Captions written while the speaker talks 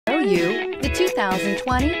you the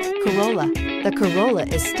 2020 Corolla. The Corolla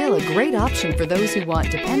is still a great option for those who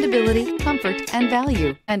want dependability, comfort, and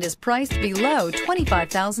value, and is priced below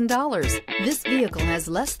 $25,000. This vehicle has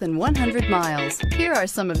less than 100 miles. Here are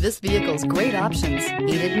some of this vehicle's great options: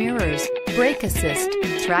 heated mirrors, brake assist,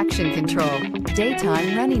 traction control,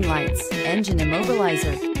 daytime running lights, engine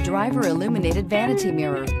immobilizer, driver illuminated vanity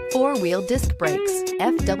mirror, four-wheel disc brakes,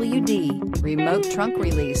 FWD, remote trunk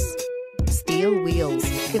release, steel wheels.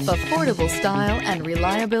 If affordable style and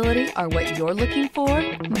reliability are what you're looking for,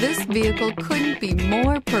 this vehicle couldn't be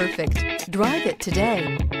more perfect. Drive it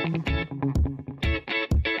today.